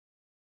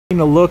Taking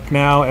a look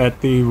now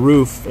at the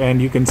roof,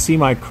 and you can see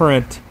my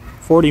current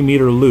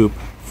 40-meter loop,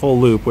 full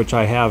loop, which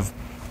I have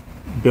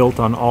built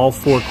on all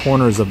four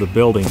corners of the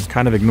building.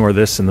 Kind of ignore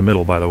this in the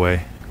middle, by the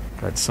way.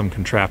 That's some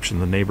contraption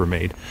the neighbor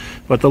made.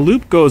 But the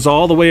loop goes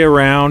all the way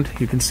around.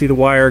 You can see the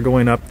wire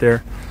going up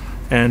there.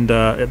 And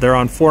they're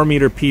on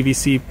 4-meter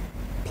PVC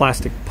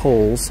plastic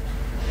poles.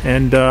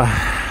 And the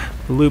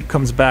loop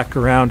comes back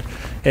around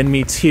and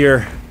meets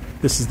here.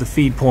 This is the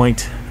feed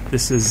point.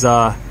 This is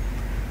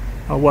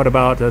what,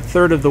 about a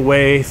third of the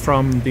way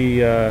from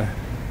the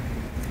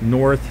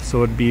north,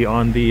 so it'd be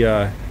on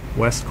the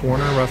west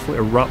corner roughly,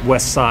 or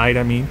west side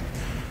I mean.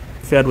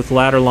 Fed with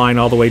ladder line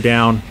all the way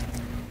down.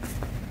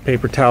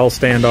 Paper towel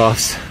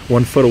standoffs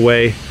 1 foot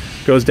away.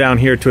 Goes down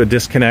here to a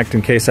disconnect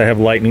in case I have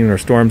lightning or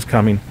storms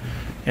coming,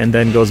 and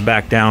then goes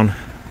back down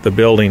the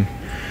building.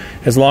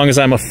 As long as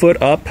I'm a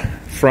foot up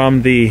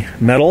from the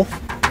metal,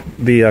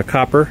 the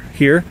copper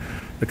here,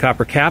 the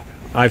copper cap,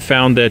 I've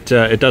found that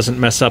it doesn't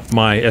mess up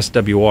my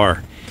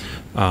SWR.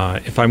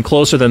 If I'm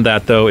closer than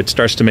that, though, it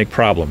starts to make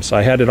problems.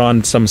 I had it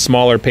on some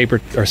smaller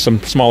paper or some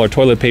smaller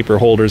toilet paper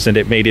holders, and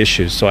it made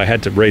issues. So I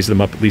had to raise them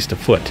up at least a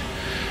foot,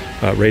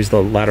 raise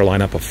the ladder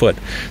line up a foot.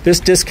 This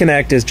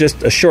disconnect is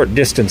just a short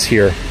distance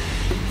here,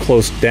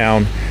 close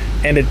down,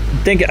 and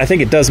I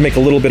think it does make a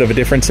little bit of a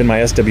difference in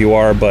my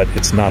SWR, but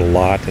it's not a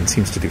lot and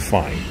seems to do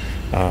fine.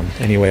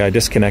 Anyway, I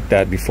disconnect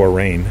that before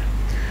rain,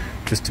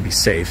 just to be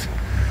safe.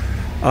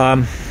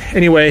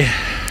 Anyway,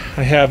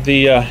 I have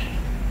the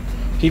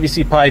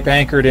PVC pipe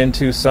anchored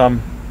into some,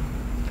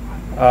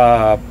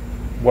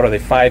 what are they,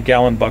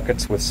 5-gallon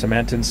buckets with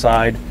cement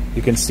inside.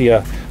 You can see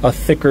a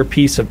thicker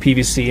piece of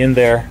PVC in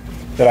there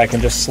that I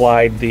can just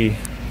slide the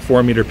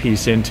 4-meter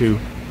piece into.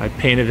 I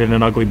painted it in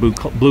an ugly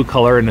blue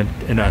color in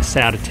a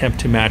sad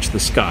attempt to match the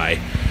sky.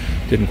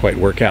 Didn't quite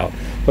work out.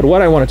 But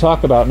what I want to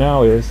talk about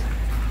now is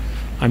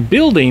I'm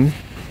building,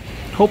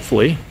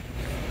 hopefully,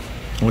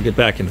 I'll get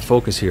back into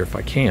focus here if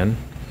I can,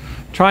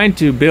 trying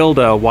to build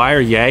a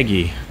wire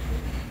Yagi.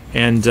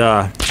 And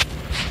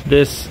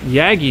this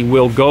Yagi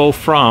will go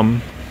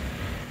from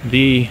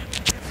the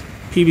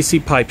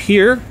PVC pipe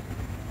here,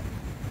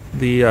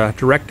 the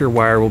director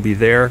wire will be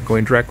there,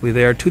 going directly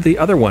there, to the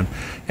other one.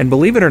 And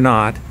believe it or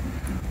not,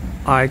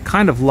 I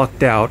kind of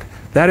lucked out.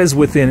 That is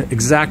within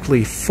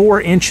exactly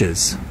 4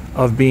 inches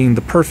of being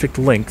the perfect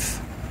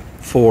length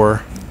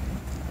for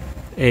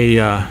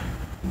a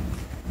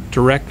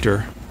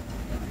director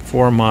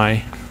for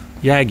my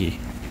Yagi,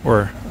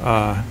 or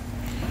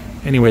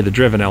anyway, the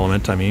driven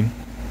element, I mean,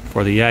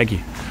 for the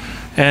Yagi.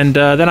 And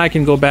then I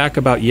can go back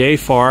about yay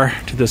far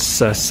to this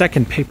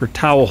second paper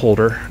towel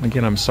holder.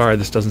 Again, I'm sorry,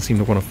 this doesn't seem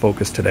to want to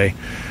focus today.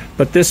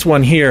 But this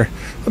one here,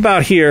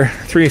 about here,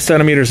 3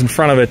 centimeters in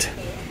front of it,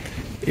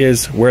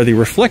 is where the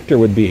reflector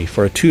would be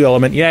for a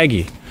 2-element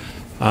Yagi,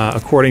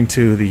 according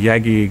to the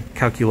Yagi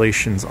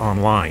calculations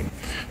online.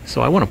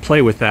 So I want to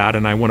play with that,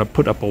 and I want to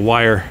put up a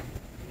wire.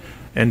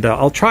 And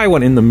I'll try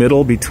one in the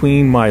middle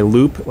between my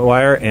loop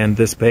wire and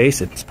this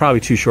base. It's probably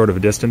too short of a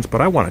distance,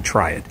 but I want to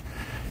try it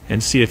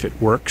and see if it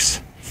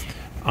works.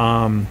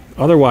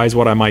 Otherwise,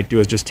 what I might do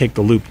is just take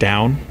the loop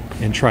down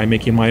and try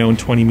making my own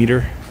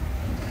 20-meter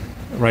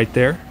right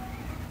there.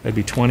 That'd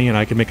be 20, and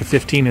I could make a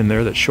 15 in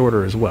there that's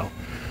shorter as well.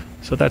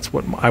 So that's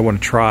what I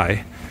want to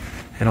try.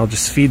 And I'll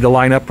just feed the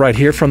line up right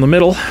here from the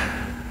middle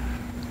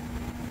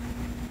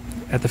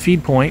at the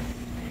feed point,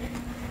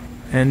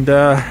 and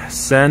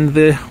send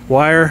the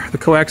wire, the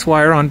coax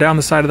wire, on down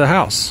the side of the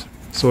house.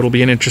 So it'll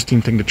be an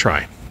interesting thing to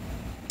try.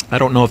 I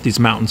don't know if these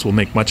mountains will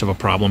make much of a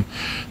problem.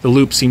 The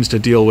loop seems to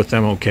deal with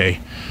them okay.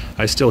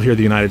 I still hear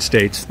the United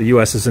States. The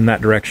US is in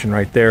that direction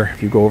right there.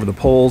 If you go over the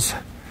poles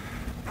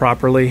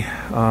properly,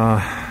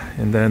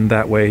 and then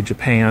that way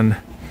Japan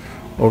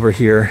over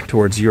here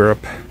towards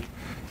Europe,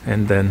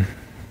 and then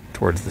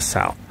towards the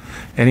south.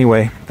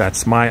 Anyway,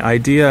 that's my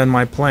idea and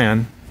my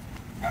plan.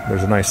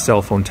 There's a nice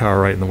cell phone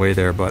tower right in the way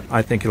there, but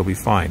I think it'll be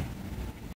fine.